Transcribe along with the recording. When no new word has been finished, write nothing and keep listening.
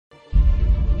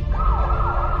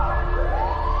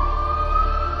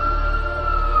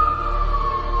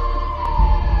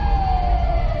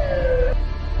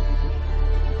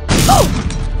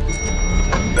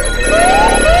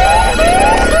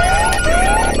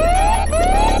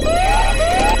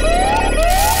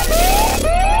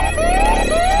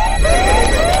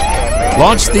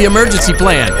Launch the emergency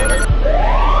plan.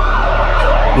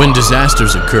 When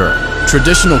disasters occur,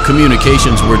 traditional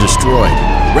communications were destroyed.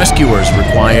 Rescuers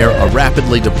require a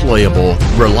rapidly deployable,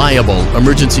 reliable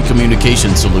emergency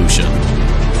communication solution.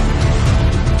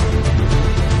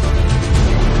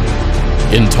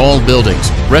 In tall buildings,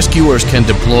 rescuers can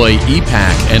deploy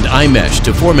EPAC and iMesh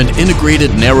to form an integrated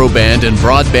narrowband and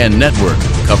broadband network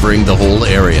covering the whole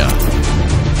area.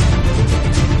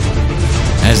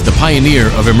 As the pioneer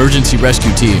of emergency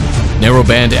rescue team,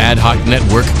 narrowband Ad-Hoc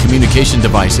network communication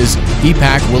devices,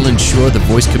 EPAC will ensure the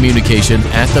voice communication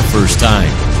at the first time.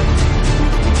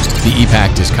 The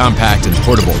EPAC is compact and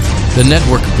portable. The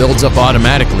network builds up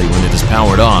automatically when it is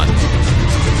powered on.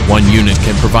 One unit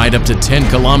can provide up to 10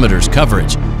 kilometers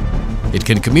coverage. It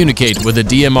can communicate with a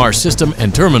DMR system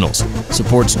and terminals,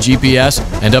 supports GPS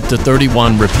and up to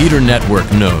 31 repeater network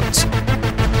nodes.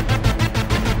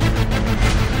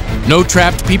 No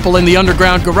trapped people in the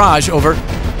underground garage, over.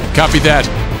 Copy that.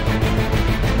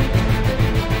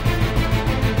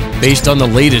 Based on the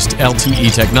latest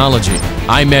LTE technology,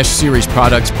 iMesh series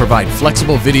products provide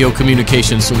flexible video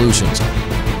communication solutions,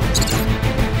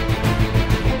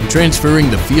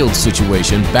 transferring the field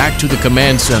situation back to the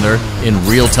command center in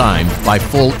real time by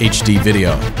full HD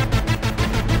video.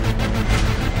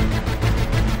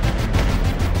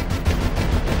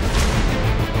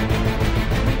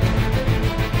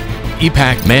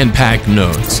 EPAC Man-Pack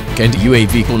nodes can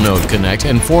UAV node connect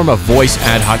and form a voice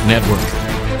Ad-Hoc network.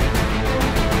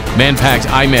 Man-Packed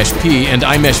iMesh P and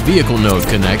iMesh Vehicle node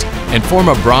connect and form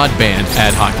a broadband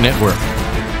Ad-Hoc network.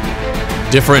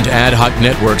 Different Ad-Hoc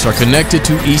networks are connected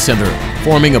to eCenter,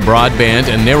 forming a broadband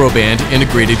and narrowband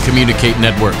integrated communicate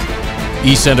network.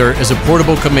 eCenter is a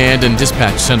portable command and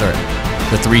dispatch center.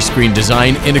 The three-screen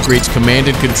design integrates command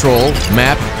and control,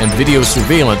 map, and video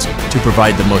surveillance to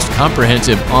provide the most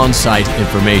comprehensive on-site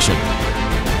information.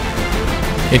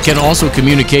 It can also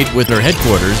communicate with their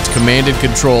headquarters command and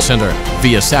control center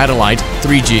via satellite,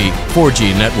 3G,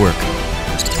 4G network.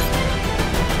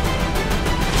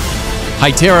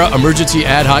 Hytera Emergency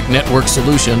Ad-Hoc Network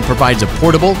Solution provides a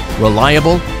portable,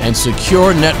 reliable, and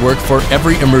secure network for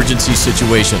every emergency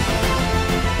situation.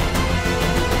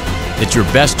 It's your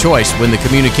best choice when the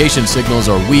communication signals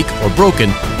are weak or broken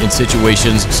in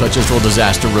situations such as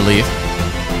disaster relief,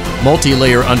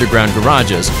 multi-layer underground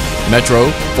garages, metro,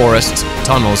 forests,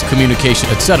 tunnels, communication,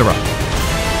 etc.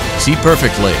 See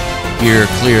perfectly, hear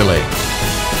clearly.